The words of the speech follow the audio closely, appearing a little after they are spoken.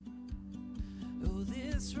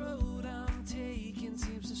This road I'm taking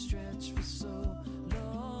seems to stretch for so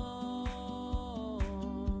long,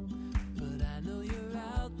 but I know you're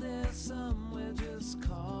out there somewhere just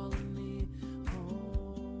calling me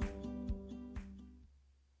home.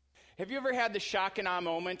 Have you ever had the shock and awe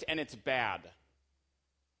moment and it's bad?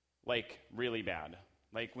 Like, really bad.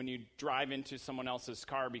 Like when you drive into someone else's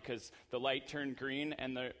car because the light turned green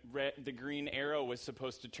and the green arrow was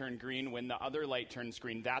supposed to turn green when the other light turns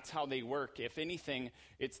green. That's how they work. If anything,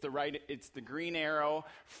 it's the green arrow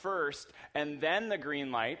first and then the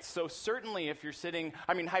green light. So certainly if you're sitting,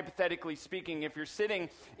 hypothetically speaking, if you're sitting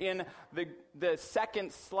in the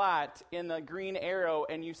second slot in the green arrow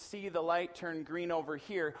and you see the light turn green over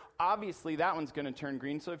here, obviously that one's going to turn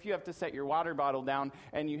green. So if you have to set your water bottle down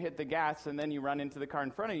and you hit the gas and then you run into the car in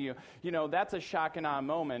front of you, that's a shock and awe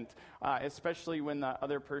moment, especially when the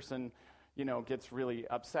other person, gets really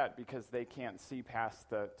upset because they can't see past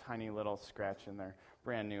the tiny little scratch in their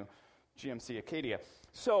brand new GMC Acadia.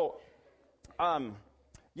 So,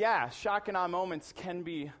 shock and awe moments can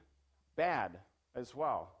be bad as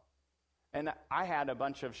well. And I had a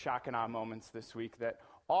bunch of shock and awe moments this week that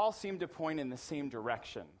all seem to point in the same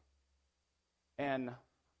direction. And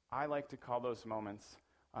I like to call those moments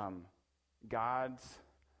God's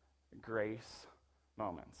grace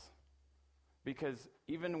moments. Because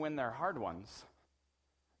even when they're hard ones,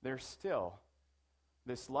 they're still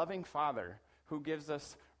this loving Father who gives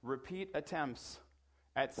us repeat attempts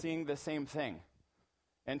at seeing the same thing.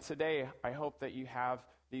 And today, I hope that you have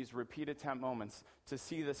these repeat attempt moments to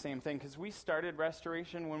see the same thing. Because we started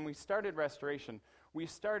restoration. When we started restoration, we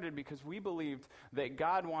started because we believed that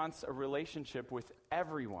God wants a relationship with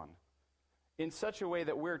everyone in such a way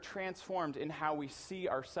that we're transformed in how we see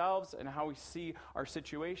ourselves and how we see our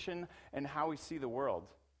situation and how we see the world.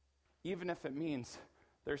 Even if it means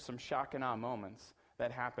there's some shock and awe moments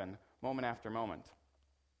that happen moment after moment.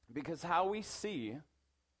 Because how we see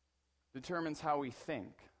determines how we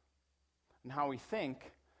think. And how we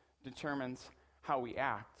think determines how we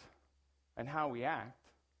act. And how we act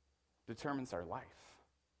determines our life.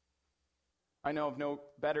 I know of no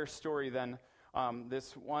better story than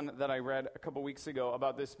this one that I read a couple weeks ago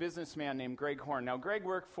about this businessman named Greg Horn. Now, Greg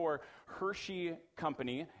worked for Hershey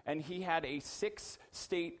Company, and he had a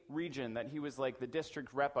 6-state region that he was like the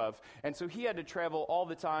district rep of. And so he had to travel all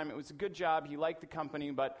the time. It was a good job. He liked the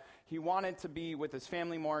company, but he wanted to be with his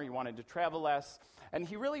family more. He wanted to travel less. And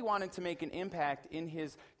he really wanted to make an impact in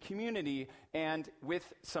his community and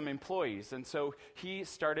with some employees. And so he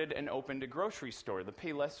started and opened a grocery store, the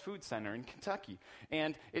Payless Food Center in Kentucky.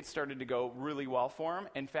 And it started to go really well for him.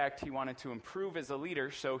 In fact, he wanted to improve as a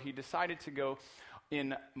leader, so he decided to go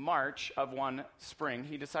in March of one spring.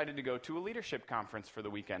 He decided to go to a leadership conference for the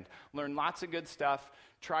weekend, learn lots of good stuff,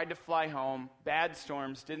 tried to fly home, bad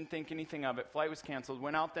storms, didn't think anything of it. Flight was canceled,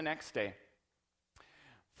 went out the next day.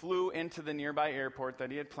 Flew into the nearby airport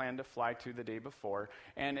that he had planned to fly to the day before,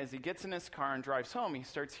 and as he gets in his car and drives home, he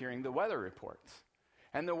starts hearing the weather reports.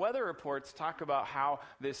 And the weather reports talk about how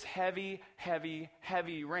this heavy, heavy,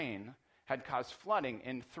 heavy rain had caused flooding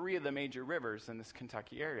in 3 of the major rivers in this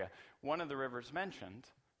Kentucky area. One of the rivers mentioned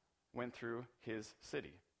went through his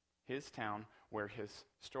city, his town where his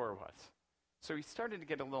store was. So he started to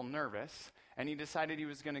get a little nervous, and he decided he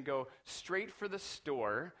was going to go straight for the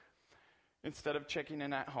store instead of checking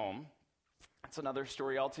in at home. That's another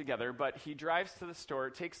story altogether, but he drives to the store.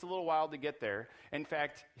 It takes a little while to get there. In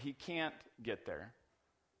fact, he can't get there.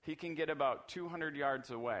 He can get about 200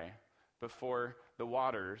 yards away before the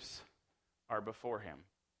waters are before him.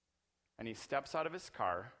 And he steps out of his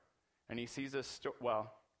car, and he sees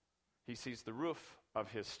he sees the roof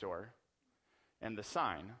of his store and the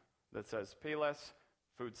sign that says Payless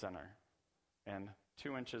Food Center and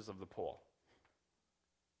 2 inches of the pole.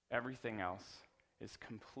 Everything else is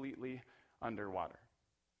completely underwater.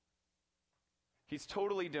 He's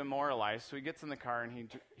totally demoralized, so he gets in the car and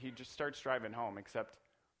he just starts driving home, except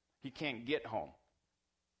he can't get home.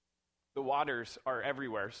 The waters are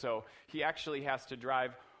everywhere, so he actually has to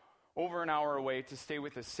drive over an hour away to stay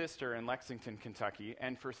with his sister in Lexington, Kentucky,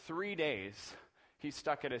 and for 3 days, he's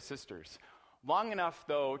stuck at his sister's. Long enough,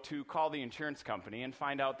 though, to call the insurance company and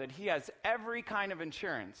find out that he has every kind of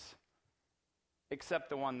insurance except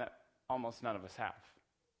the one that almost none of us have.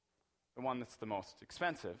 The one that's the most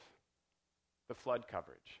expensive, the flood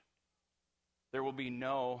coverage. There will be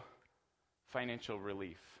no financial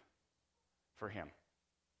relief for him.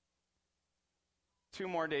 2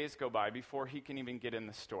 more days go by before he can even get in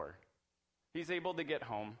the store. He's able to get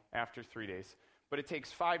home after 3 days, but it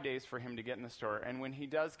takes 5 days for him to get in the store, and when he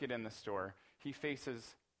does get in the store, he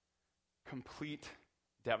faces complete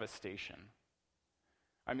devastation.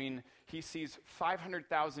 I mean, he sees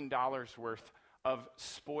 $500,000 worth of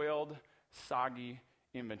spoiled, soggy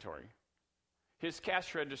inventory. His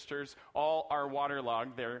cash registers all are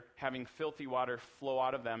waterlogged. They're having filthy water flow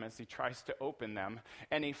out of them as he tries to open them.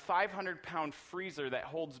 And a 500-pound freezer that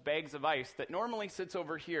holds bags of ice that normally sits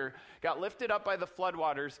over here got lifted up by the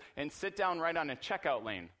floodwaters and sit down right on a checkout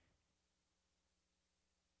lane.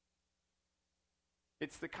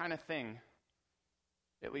 It's the kind of thing,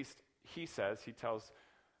 at least he tells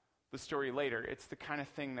the story later, it's the kind of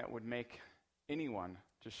thing that would make anyone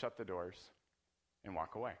just shut the doors and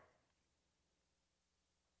walk away.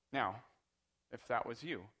 Now, if that was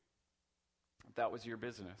you, if that was your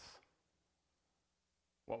business,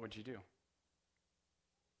 what would you do?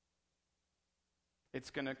 It's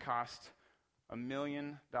going to cost $1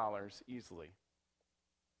 million easily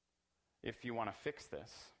if you want to fix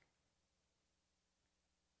this.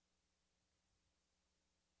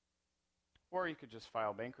 Or you could just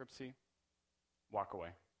file bankruptcy, walk away,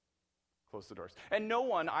 close the doors. And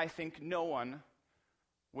I think no one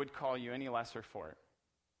would call you any lesser for it.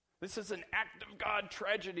 This is an act of God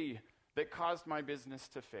tragedy that caused my business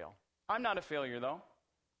to fail. I'm not a failure, though.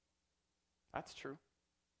 That's true.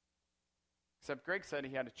 Except Greg said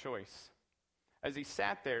he had a choice. As he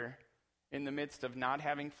sat there in the midst of not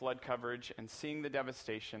having flood coverage and seeing the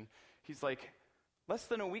devastation, he's like, less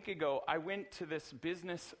than a week ago, I went to this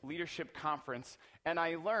business leadership conference, and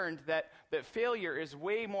I learned that failure is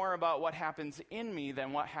way more about what happens in me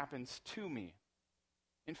than what happens to me.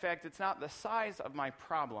 In fact, it's not the size of my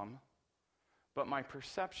problem, but my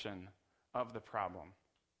perception of the problem.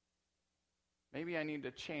 Maybe I need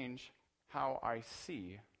to change how I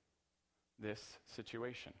see this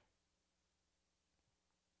situation.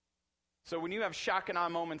 So when you have shock and awe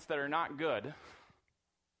moments that are not good,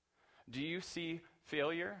 do you see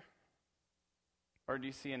failure, or do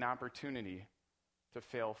you see an opportunity to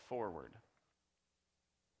fail forward?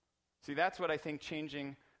 See, that's what I think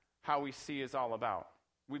changing how we see is all about.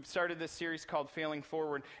 We've started this series called Failing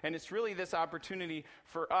Forward, and it's really this opportunity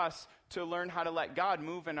for us to learn how to let God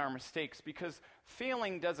move in our mistakes, because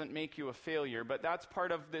failing doesn't make you a failure, but that's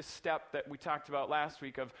part of this step that we talked about last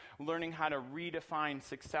week of learning how to redefine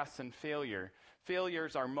success and failure.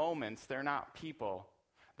 Failures are moments, they're not people.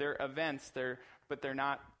 They're events, but they're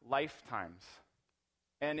not lifetimes.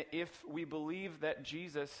 And if we believe that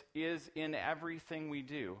Jesus is in everything we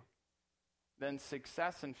do, then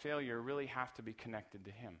success and failure really have to be connected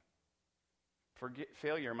to him.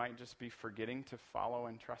 Failure might just be forgetting to follow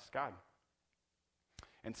and trust God.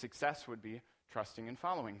 And success would be trusting and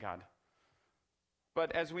following God.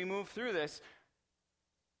 But as we move through this,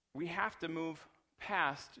 we have to move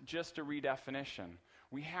past just a redefinition.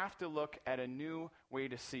 We have to look at a new way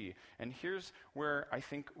to see. And here's where I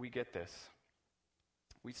think we get this.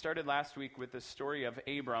 We started last week with the story of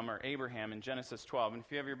Abraham in Genesis 12. And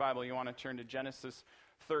if you have your Bible, you want to turn to Genesis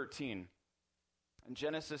 13. In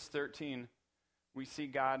Genesis 13, we see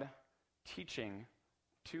God teaching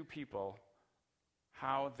two people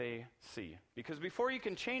how they see. Because before you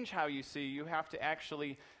can change how you see, you have to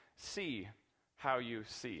actually see how you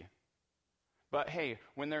see. But hey,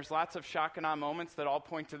 when there's lots of shock and awe moments that all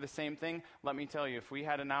point to the same thing, let me tell you, if we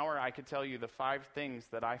had an hour, I could tell you the 5 things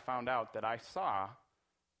that I found out that I saw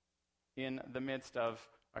in the midst of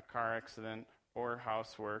a car accident or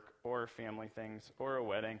housework or family things or a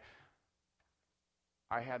wedding.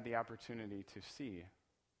 I had the opportunity to see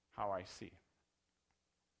how I see.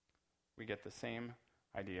 We get the same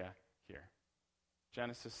idea here.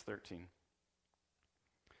 Genesis 13.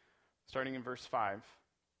 Starting in verse 5.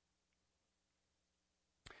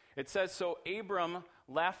 It says, "So Abram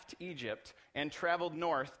left Egypt and traveled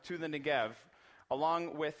north to the Negev,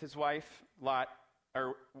 along with his wife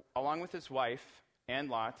and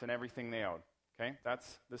Lot and everything they owed." Okay,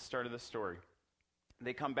 that's the start of the story.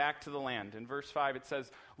 They come back to the land. In verse 5 it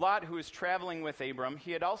says, "Lot, who is traveling with Abram,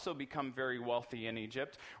 he had also become very wealthy in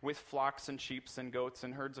Egypt, with flocks and sheep and goats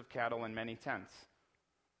and herds of cattle and many tents.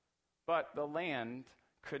 But the land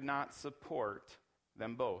could not support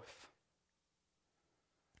them both.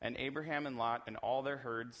 And Abraham and Lot and all their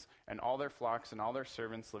herds and all their flocks and all their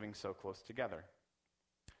servants living so close together.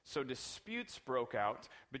 So disputes broke out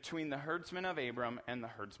between the herdsmen of Abram and the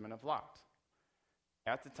herdsmen of Lot.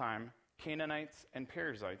 At the time, Canaanites and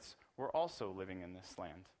Perizzites were also living in this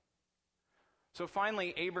land. So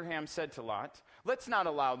finally, Abraham said to Lot, 'Let's not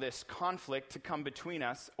allow this conflict to come between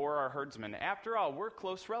us or our herdsmen. After all, we're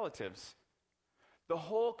close relatives. The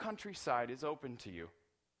whole countryside is open to you.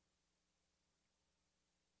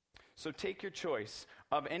 So take your choice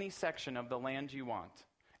of any section of the land you want,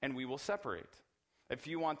 and we will separate. If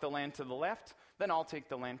you want the land to the left, then I'll take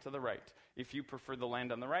the land to the right. If you prefer the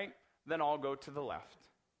land on the right, then I'll go to the left.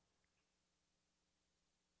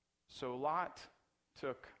 So Lot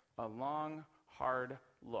took a long, hard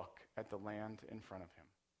look at the land in front of him.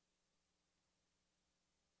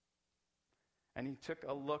 And he took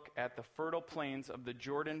a look at the fertile plains of the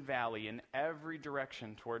Jordan Valley in every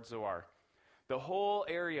direction towards Zoar. The whole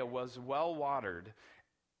area was well watered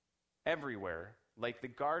everywhere, like the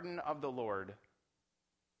garden of the Lord,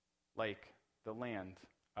 like the land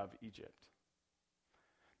of Egypt.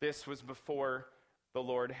 This was before the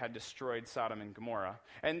Lord had destroyed Sodom and Gomorrah.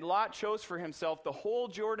 And Lot chose for himself the whole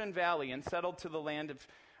Jordan Valley and settled to the land of,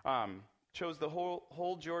 chose the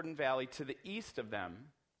whole Jordan Valley to the east of them.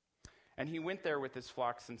 And he went there with his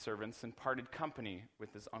flocks and servants and parted company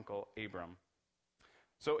with his uncle Abram.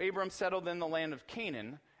 So Abram settled in the land of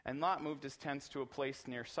Canaan, and Lot moved his tents to a place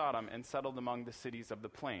near Sodom and settled among the cities of the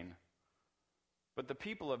plain. But the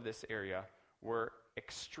people of this area were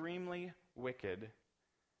extremely wicked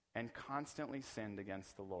and constantly sinned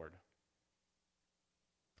against the Lord.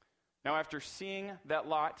 Now, after seeing that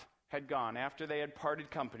Lot had gone, after they had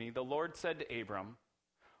parted company, the Lord said to Abram,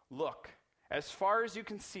 "Look, as far as you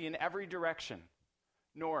can see in every direction,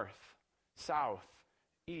 north, south,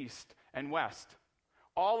 east, and west,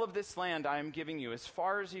 all of this land I am giving you, as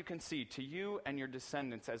far as you can see, to you and your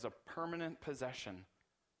descendants as a permanent possession.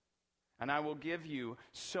 And I will give you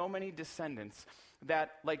so many descendants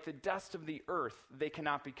that, like the dust of the earth, they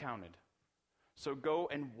cannot be counted. So go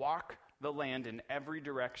and walk the land in every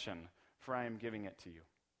direction, for I am giving it to you."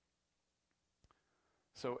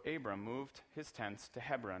 So Abram moved his tents to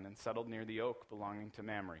Hebron and settled near the oak belonging to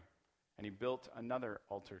Mamre, and he built another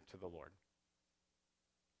altar to the Lord.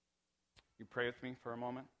 You pray with me for a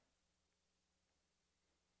moment?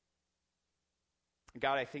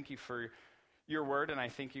 God, I thank you for your word, and I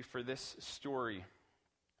thank you for this story.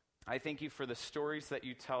 I thank you for the stories that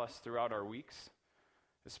you tell us throughout our weeks,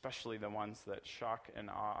 especially the ones that shock and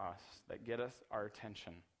awe us, that get us our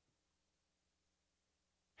attention.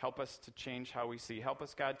 Help us to change how we see. Help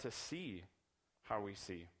us, God, to see how we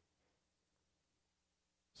see,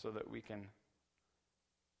 so that we can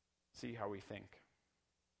see how we think,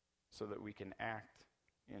 so that we can act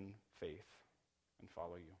in faith and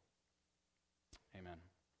follow you. Amen.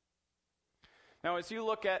 Now, as you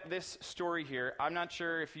look at this story here, I'm not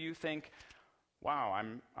sure if you think, wow,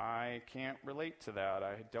 I can't relate to that.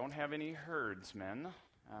 I don't have any herdsmen,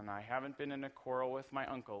 and I haven't been in a quarrel with my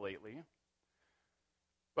uncle lately.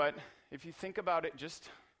 But if you think about it, just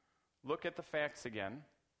look at the facts again.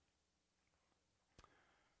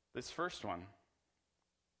 This first one,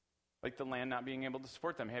 like the land not being able to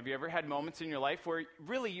support them. Have you ever had moments in your life where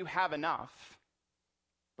really you have enough,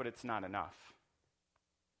 but it's not enough?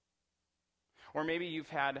 Or maybe you've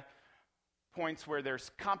had points where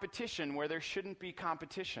there's competition where there shouldn't be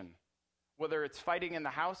competition. Whether it's fighting in the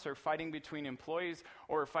house or fighting between employees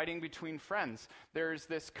or fighting between friends, there's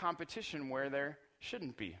this competition where there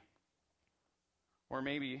shouldn't be. Or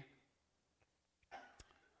maybe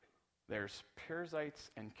there's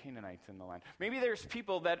Perizzites and Canaanites in the land. Maybe there's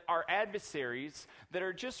people that are adversaries that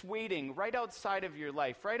are just waiting right outside of your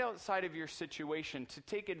life, right outside of your situation to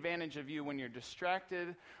take advantage of you when you're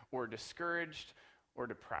distracted or discouraged or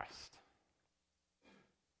depressed.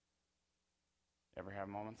 Ever have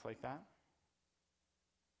moments like that?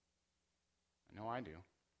 I know I do.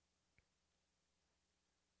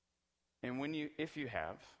 And if you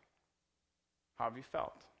have, how have you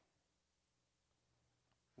felt?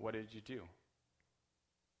 What did you do?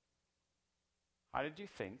 How did you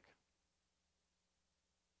think?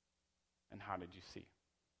 And how did you see?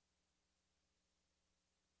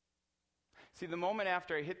 See, the moment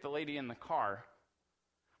after I hit the lady in the car,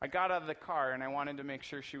 I got out of the car and I wanted to make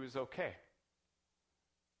sure she was okay.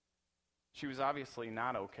 She was obviously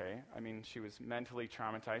not okay. I mean, she was mentally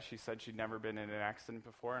traumatized. She said she'd never been in an accident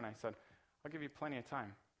before, and I said, I'll give you plenty of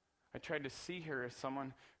time. I tried to see her as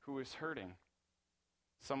someone who was hurting,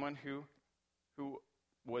 someone who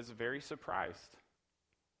was very surprised.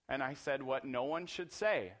 And I said what no one should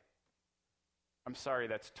say. I'm sorry,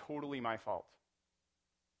 that's totally my fault.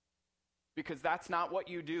 Because that's not what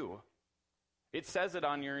you do. It says it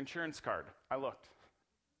on your insurance card. I looked.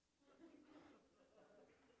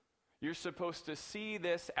 You're supposed to see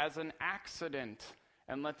this as an accident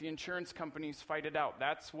and let the insurance companies fight it out.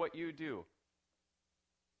 That's what you do.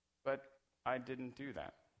 But I didn't do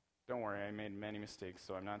that. Don't worry, I made many mistakes,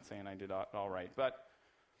 so I'm not saying I did all right. But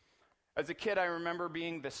as a kid, I remember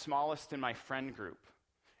being the smallest in my friend group.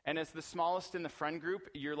 And as the smallest in the friend group,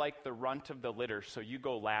 you're like the runt of the litter, so you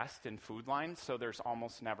go last in food lines, so there's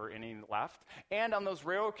almost never any left. And on those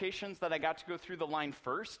rare occasions that I got to go through the line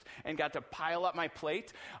first and got to pile up my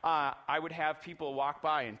plate, I would have people walk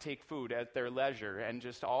by and take food at their leisure, and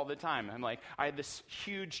just all the time. I'm like, I had this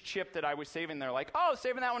huge chip that I was saving. They're like, oh,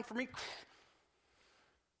 saving that one for me.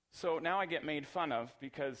 So now I get made fun of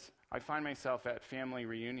because I find myself at family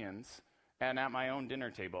reunions and at my own dinner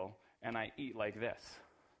table, and I eat like this.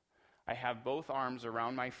 I have both arms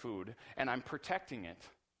around my food, and I'm protecting it.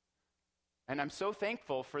 And I'm so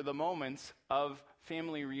thankful for the moments of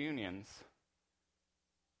family reunions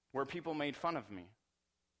where people made fun of me,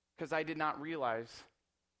 because I did not realize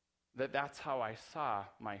that that's how I saw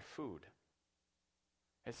my food,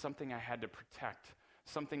 as something I had to protect,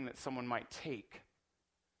 something that someone might take,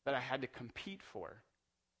 that I had to compete for.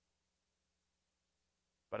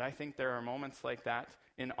 But I think there are moments like that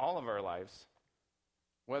in all of our lives.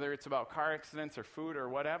 Whether it's about car accidents or food or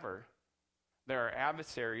whatever, there are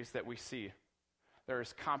adversaries that we see. There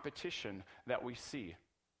is competition that we see.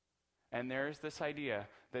 And there is this idea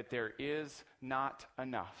that there is not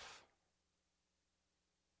enough.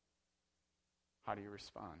 How do you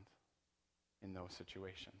respond in those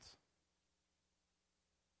situations?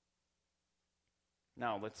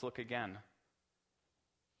 Now, let's look again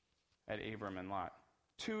at Abram and Lot.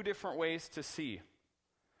 Two different ways to see.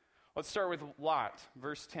 Let's start with Lot,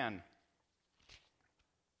 verse 10.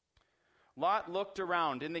 Lot looked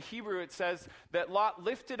around. In the Hebrew, it says that Lot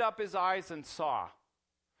lifted up his eyes and saw.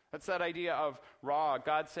 That's that idea of Ra,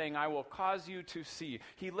 God saying, I will cause you to see.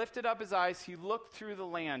 He lifted up his eyes, he looked through the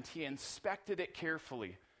land, he inspected it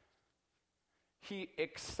carefully. He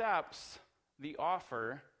accepts the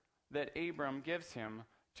offer that Abram gives him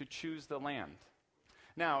to choose the land.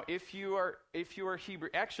 Now, if you are Hebrew,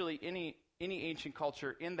 actually any ancient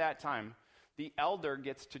culture in that time, the elder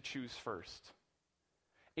gets to choose first.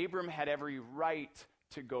 Abram had every right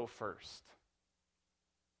to go first.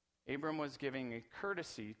 Abram was giving a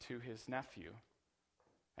courtesy to his nephew,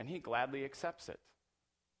 and he gladly accepts it.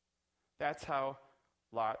 That's how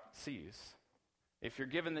Lot sees. If you're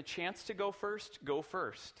given the chance to go first, go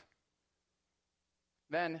first.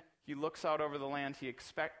 Then he looks out over the land, he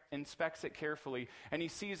inspects it carefully, and he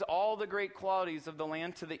sees all the great qualities of the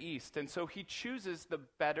land to the east. And so he chooses the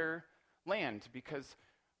better land, because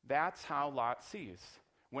that's how Lot sees.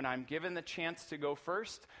 When I'm given the chance to go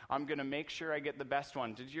first, I'm going to make sure I get the best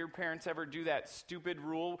one. Did your parents ever do that stupid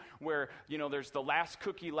rule where, there's the last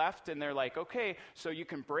cookie left, and they're like, okay, so you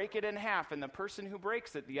can break it in half, and the person who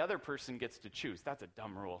breaks it, the other person gets to choose. That's a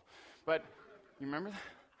dumb rule. But you remember that?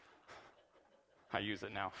 I use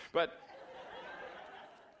it now. But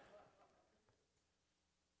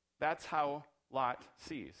that's how Lot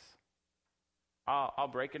sees. I'll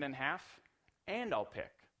break it in half, and I'll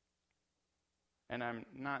pick. And I'm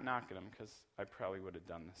not knocking him, because I probably would have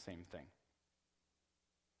done the same thing.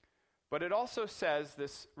 But it also says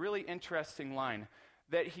this really interesting line,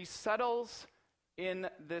 that he settles in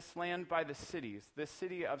this land by the cities, the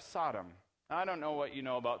city of Sodom. I don't know what you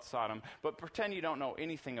know about Sodom, but pretend you don't know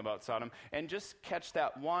anything about Sodom, and just catch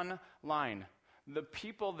that one line. The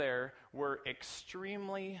people there were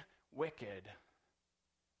extremely wicked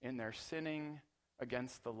in their sinning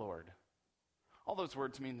against the Lord. All those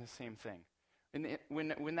words mean the same thing.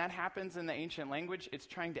 When that happens in the ancient language, it's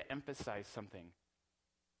trying to emphasize something.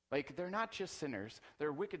 Like, they're not just sinners,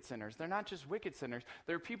 they're wicked sinners. They're not just wicked sinners,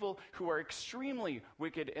 they're people who are extremely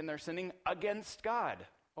wicked in their sinning against God.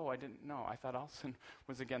 Oh, I didn't know. I thought all sin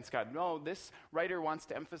was against God. No, this writer wants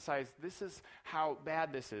to emphasize this is how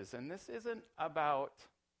bad this is. And this isn't about,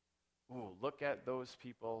 look at those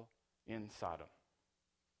people in Sodom.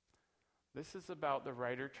 This is about the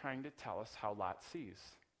writer trying to tell us how Lot sees.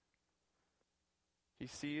 He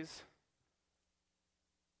sees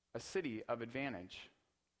a city of advantage,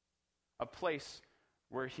 a place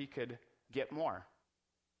where he could get more.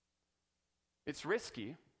 It's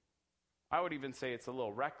risky. I would even say it's a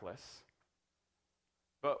little reckless.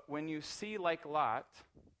 But when you see like Lot,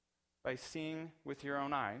 by seeing with your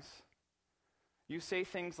own eyes, you say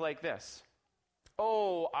things like this.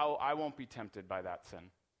 I won't be tempted by that sin.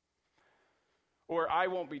 Or I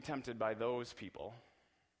won't be tempted by those people.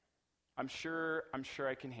 I'm sure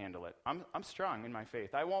I can handle it. I'm strong in my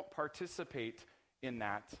faith. I won't participate in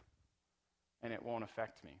that, and it won't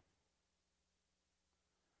affect me.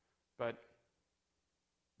 But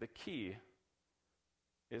the key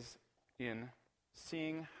is in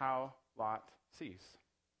seeing how Lot sees.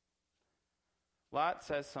 Lot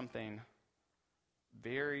says something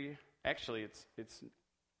I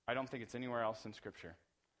don't think it's anywhere else in Scripture,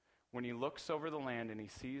 when he looks over the land and he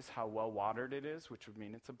sees how well watered it is, which would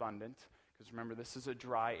mean it's abundant, because remember, this is a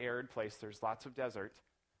dry, arid place. There's lots of desert.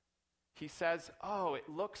 He says, oh, it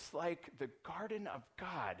looks like the garden of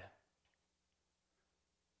God.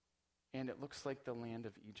 And it looks like the land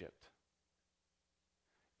of Egypt.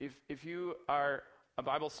 If you are a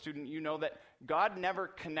Bible student, you know that God never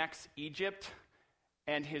connects Egypt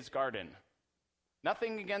and his garden.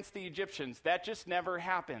 Nothing against the Egyptians. That just never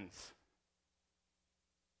happens.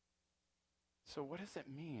 So what does it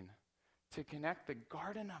mean to connect the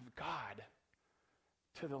garden of God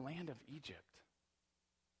to the land of Egypt?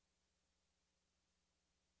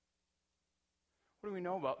 What do we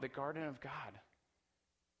know about the garden of God?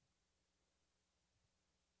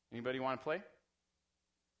 Anybody want to play?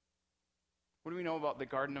 What do we know about the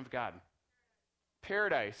garden of God?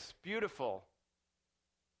 Paradise, beautiful,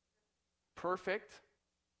 perfect.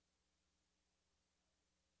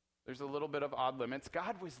 There's a little bit of odd limits.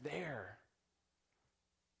 God was there.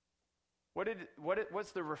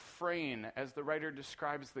 What's the refrain as the writer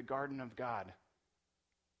describes the garden of God?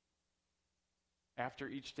 After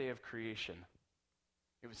each day of creation,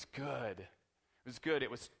 it was good. It was good. It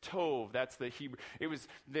was tov. That's the Hebrew. It was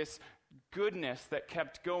this goodness that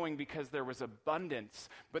kept going because there was abundance.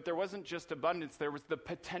 But there wasn't just abundance. There was the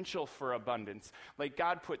potential for abundance. Like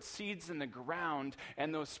God put seeds in the ground,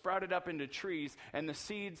 and those sprouted up into trees, and the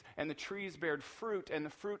seeds and the trees bared fruit, and the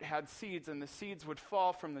fruit had seeds, and the seeds would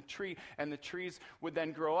fall from the tree, and the trees would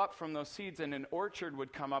then grow up from those seeds, and an orchard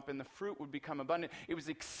would come up, and the fruit would become abundant. It was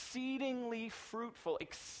exceedingly fruitful,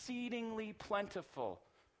 exceedingly plentiful.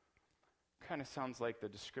 Kind of sounds like the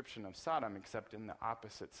description of Sodom, except in the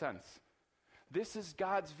opposite sense. This is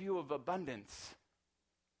God's view of abundance.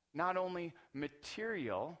 Not only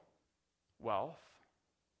material wealth,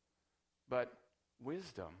 but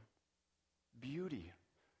wisdom, beauty,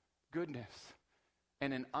 goodness,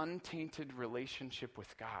 and an untainted relationship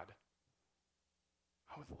with God.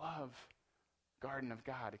 I would love Garden of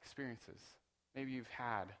God experiences. Maybe you've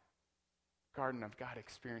had Garden of God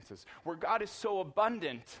experiences where God is so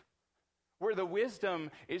abundant, where the wisdom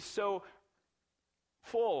is so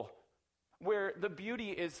full, where the beauty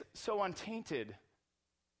is so untainted,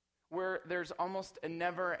 where there's almost a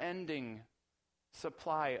never-ending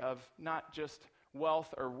supply of not just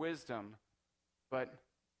wealth or wisdom, but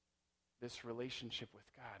this relationship with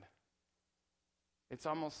God. It's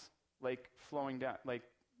almost like flowing down, like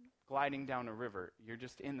gliding down a river. You're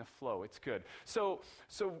just in the flow. It's good. So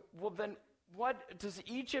well then, what does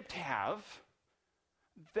Egypt have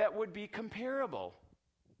that would be comparable?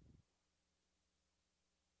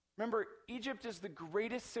 Remember, Egypt is the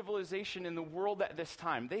greatest civilization in the world at this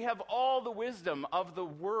time. They have all the wisdom of the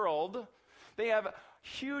world. They have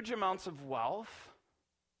huge amounts of wealth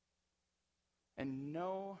and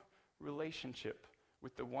no relationship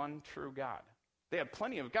with the one true God. They have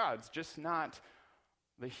plenty of gods, just not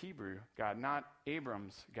the Hebrew God, not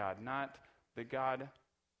Abram's God, not the God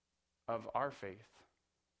of our faith.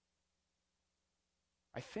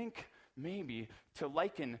 I think maybe to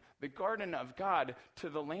liken the garden of God to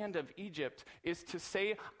the land of Egypt is to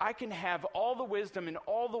say, I can have all the wisdom and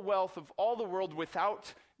all the wealth of all the world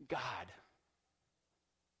without God.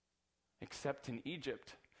 Except in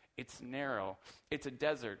Egypt, it's narrow. It's a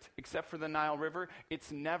desert. Except for the Nile River,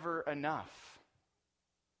 it's never enough.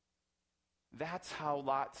 That's how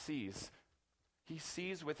Lot sees. He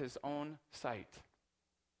sees with his own sight.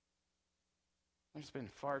 There's been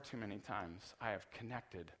far too many times I have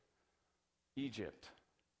connected Egypt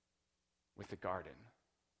with the garden.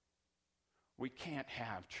 We can't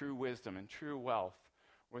have true wisdom and true wealth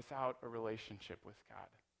without a relationship with God.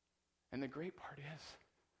 And the great part is,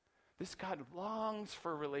 this God longs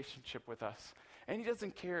for a relationship with us. And he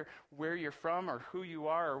doesn't care where you're from or who you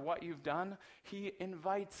are or what you've done. He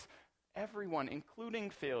invites everyone, including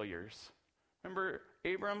failures. Remember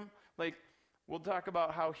Abram? We'll talk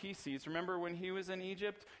about how he sees. Remember when he was in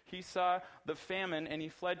Egypt? He saw the famine and he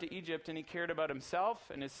fled to Egypt and he cared about himself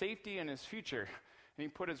and his safety and his future. And he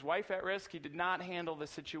put his wife at risk. He did not handle the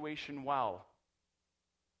situation well.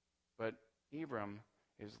 But Abram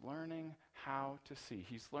is learning how to see.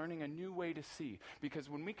 He's learning a new way to see. Because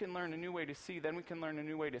when we can learn a new way to see, then we can learn a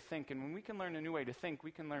new way to think. And when we can learn a new way to think,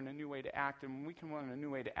 we can learn a new way to act. And when we can learn a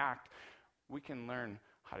new way to act, we can learn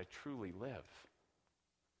how to truly live.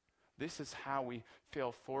 This is how we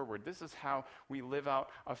fail forward. This is how we live out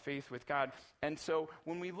a faith with God. And so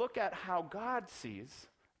when we look at how God sees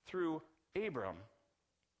through Abram,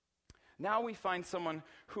 now we find someone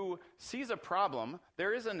who sees a problem.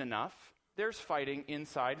 There isn't enough. there's fighting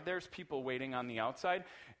inside. There's people waiting on the outside.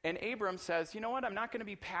 And Abram says, you know what? I'm not going to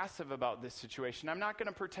be passive about this situation. I'm not going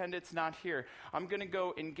to pretend it's not here. I'm going to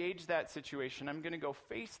go engage that situation. I'm going to go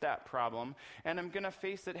face that problem, and I'm going to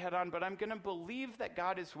face it head on. But I'm going to believe that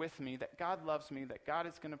God is with me, that God loves me, that God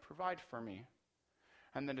is going to provide for me,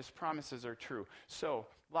 and that his promises are true. So,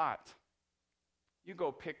 Lot, you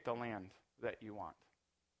go pick the land that you want.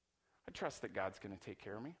 I trust that God's going to take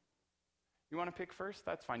care of me. You want to pick first?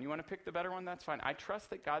 That's fine. You want to pick the better one? That's fine. I trust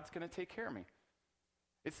that God's going to take care of me.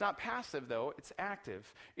 It's not passive, though. It's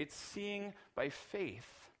active. It's seeing by faith.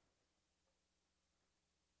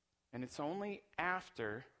 And it's only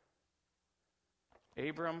after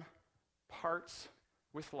Abram parts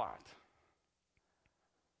with Lot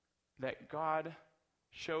that God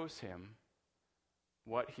shows him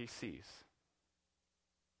what he sees.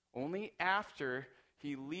 Only after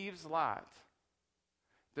he leaves Lot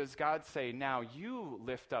does God say, now you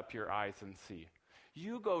lift up your eyes and see.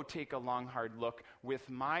 You go take a long, hard look with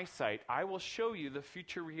my sight. I will show you the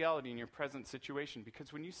future reality in your present situation.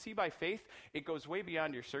 Because when you see by faith, it goes way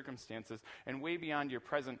beyond your circumstances and way beyond your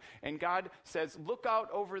present. And God says, look out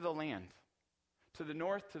over the land. To the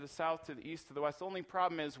north, to the south, to the east, to the west. The only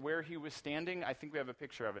problem is where he was standing. I think we have a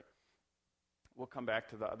picture of it. We'll come back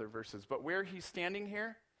to the other verses. But where he's standing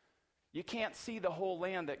here, you can't see the whole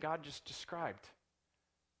land that God just described.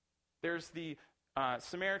 There's the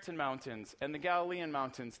Samaritan mountains and the Galilean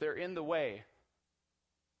mountains. They're in the way.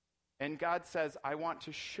 And God says, I want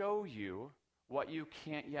to show you what you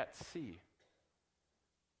can't yet see.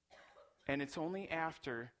 And it's only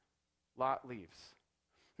after Lot leaves.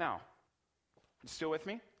 Now, you still with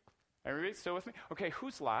me? Everybody still with me? Okay,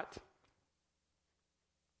 who's Lot?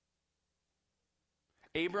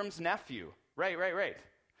 Abram's nephew. Right.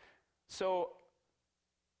 So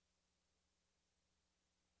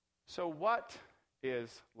what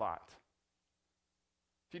is Lot?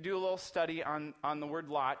 If you do a little study on the word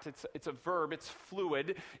Lot, it's a verb, it's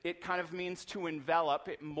fluid. It kind of means to envelop.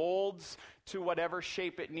 It molds to whatever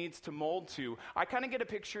shape it needs to mold to. I kind of get a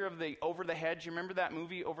picture of the Over the Hedge. You remember that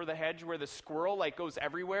movie, Over the Hedge, where the squirrel like goes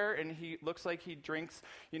everywhere and he looks like he drinks,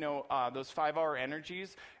 those 5-hour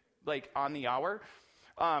energies like on the hour?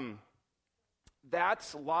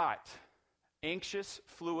 That's Lot. Anxious,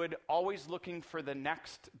 fluid, always looking for the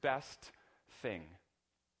next best thing.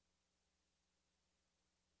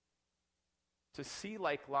 To see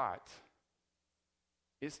like Lot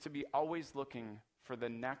is to be always looking for the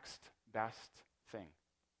next best thing.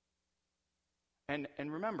 And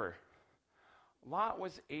remember, Lot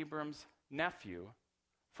was Abram's nephew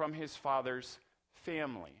from his father's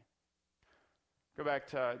family. Go back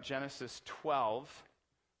to Genesis 12,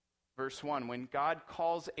 verse 1. When God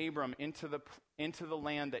calls Abram into the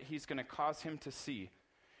land that he's going to cause him to see,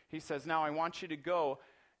 he says, now I want you to go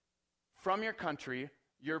from your country,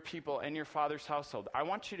 your people, and your father's household. I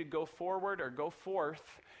want you to go forward or go forth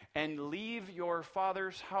and leave your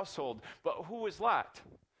father's household. But who was Lot?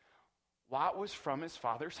 Lot was from his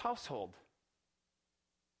father's household.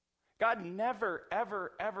 God never,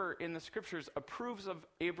 ever, ever in the scriptures approves of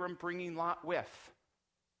Abram bringing Lot with.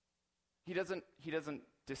 He doesn't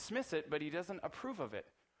dismiss it, but he doesn't approve of it.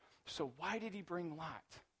 So why did he bring Lot?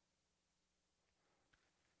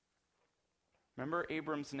 Remember,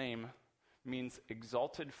 Abram's name means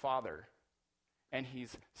exalted father. And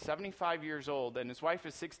he's 75 years old, and his wife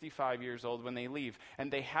is 65 years old when they leave, and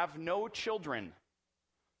they have no children.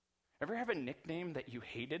 Ever have a nickname that you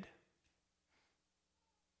hated?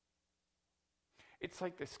 It's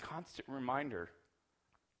like this constant reminder.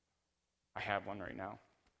 I have one right now.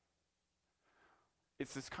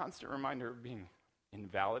 It's this constant reminder of being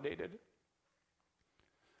invalidated,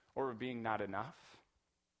 or of being not enough,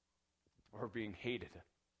 or being hated.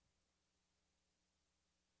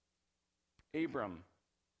 Abram,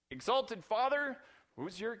 exalted father,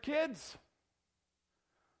 who's your kids?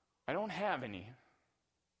 I don't have any.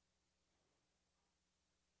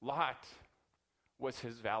 Lot was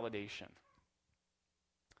his validation.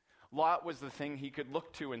 Lot was the thing he could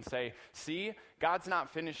look to and say, see, God's not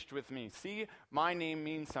finished with me. See, my name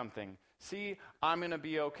means something. See, I'm going to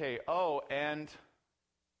be okay. Oh, and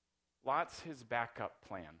Lot's his backup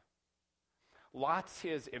plan. Lot's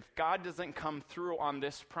his, if God doesn't come through on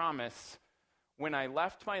this promise, when I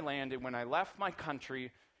left my land and when I left my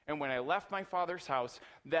country and when I left my father's house,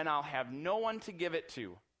 then I'll have no one to give it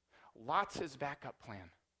to. Lot's his backup plan.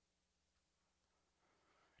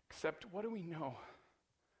 Except, what do we know?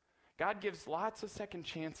 God gives lots of second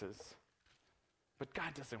chances, but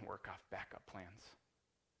God doesn't work off backup plans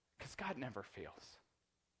because God never fails.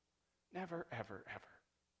 Never, ever, ever.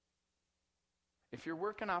 If you're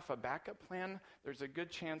working off a backup plan, there's a good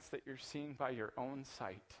chance that you're seeing by your own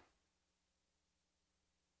sight.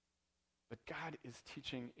 But God is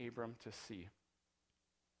teaching Abram to see.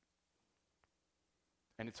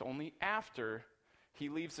 And it's only after he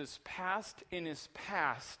leaves his past in his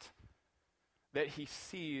past that he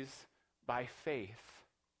sees by faith.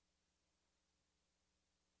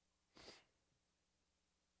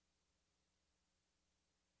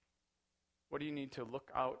 What do you need to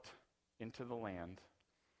look out into the land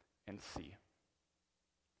and see?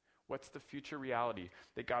 What's the future reality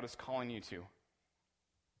that God is calling you to?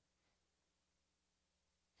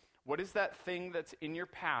 What is that thing that's in your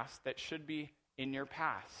past that should be in your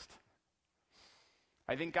past?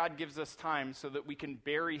 I think God gives us time so that we can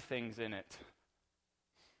bury things in it.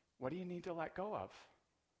 What do you need to let go of?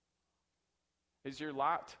 Is your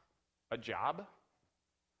lot a job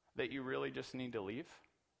that you really just need to leave?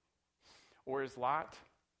 Or is Lot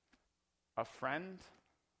a friend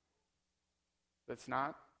that's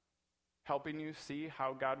not helping you see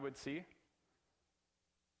how God would see?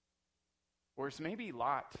 Or is maybe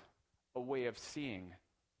Lot a way of seeing,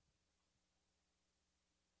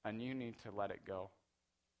 and you need to let it go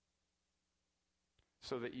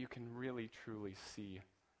so that you can really, truly see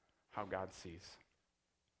how God sees?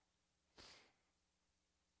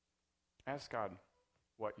 Ask God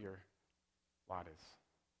what your lot is.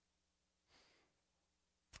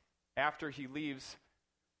 After he leaves,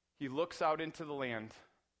 he looks out into the land,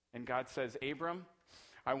 and God says, Abram,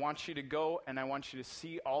 I want you to go and I want you to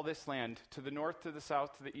see all this land, to the north, to the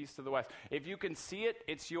south, to the east, to the west. If you can see it,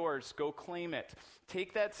 it's yours. Go claim it.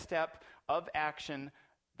 Take that step of action,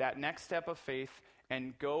 that next step of faith,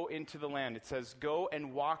 and go into the land. It says, go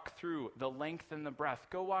and walk through the length and the breadth.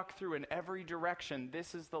 Go walk through in every direction.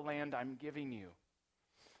 This is the land I'm giving you.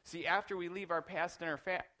 See, after we leave our past and our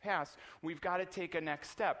past, we've got to take a next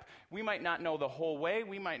step. We might not know the whole way.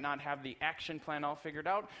 We might not have the action plan all figured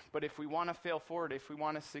out. But if we want to fail forward, if we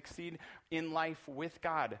want to succeed in life with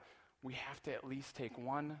God, we have to at least take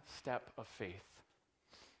one step of faith.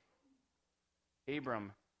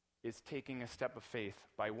 Abram is taking a step of faith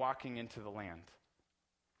by walking into the land.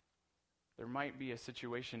 There might be a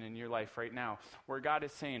situation in your life right now where God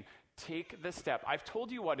is saying, take the step. I've told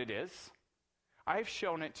you what it is. I've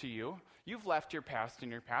shown it to you. You've left your past in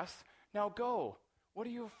your past. Now go. What are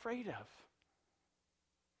you afraid of?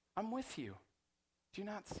 I'm with you. Do you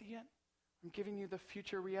not see it? I'm giving you the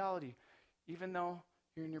future reality, even though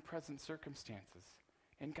you're in your present circumstances.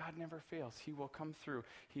 And God never fails. He will come through.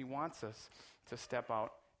 He wants us to step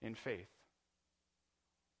out in faith.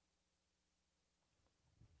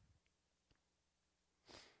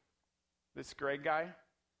 This Greg guy,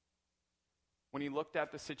 when he looked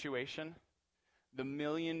at the situation, the $1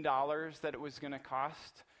 million that it was going to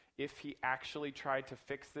cost if he actually tried to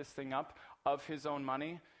fix this thing up of his own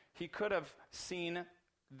money, he could have seen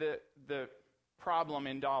the problem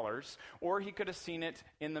in dollars, or he could have seen it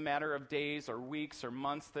in the matter of days or weeks or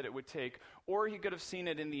months that it would take, or he could have seen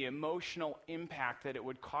it in the emotional impact that it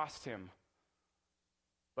would cost him.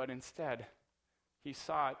 But instead, he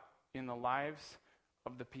saw it in the lives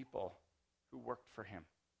of the people who worked for him.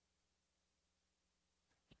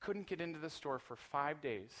 Couldn't get into the store for 5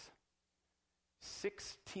 days.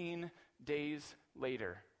 16 days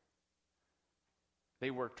later, they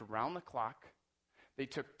worked around the clock. They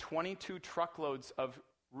took 22 truckloads of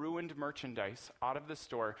ruined merchandise out of the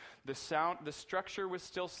store. The structure was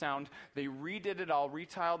still sound. They redid it all,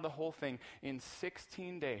 retiled the whole thing. In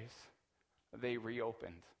 16 days, they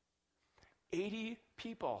reopened. 80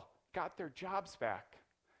 people got their jobs back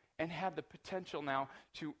and had the potential now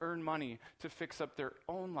to earn money to fix up their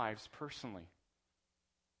own lives personally.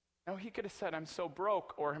 Now, he could have said, I'm so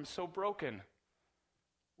broke, or I'm so broken,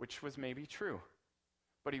 which was maybe true.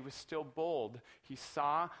 But he was still bold. He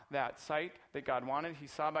saw that sight that God wanted. He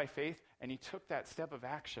saw by faith, and he took that step of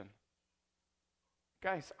action.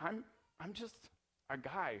 Guys, I'm just a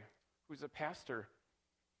guy who's a pastor,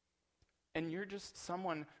 and you're just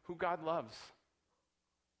someone who God loves.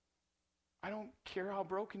 I don't care how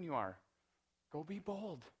broken you are. Go be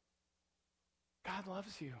bold. God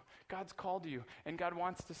loves you. God's called you. And God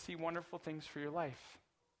wants to see wonderful things for your life.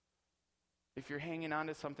 If you're hanging on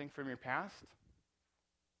to something from your past,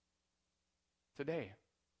 today,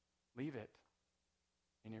 leave it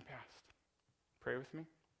in your past. Pray with me.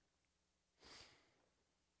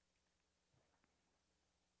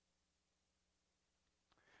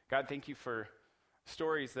 God, thank you for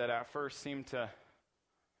stories that at first seem to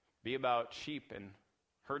be about sheep and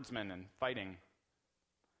herdsmen and fighting,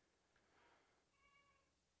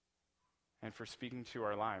 and for speaking to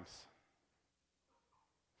our lives.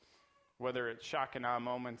 Whether it's shock and awe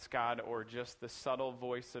moments, God, or just the subtle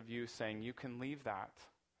voice of you saying, you can leave that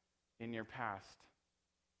in your past.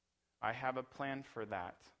 I have a plan for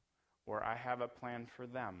that, or I have a plan for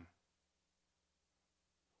them.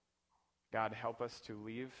 God, help us to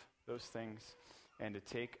leave those things and to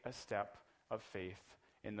take a step of faith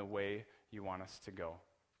in the way you want us to go,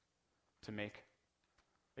 to make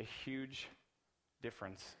a huge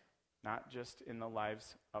difference, not just in the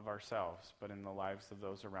lives of ourselves, but in the lives of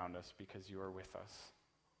those around us, because you are with us,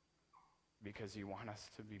 because you want us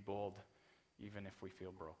to be bold even if we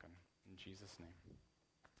feel broken. In Jesus' name,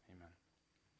 amen.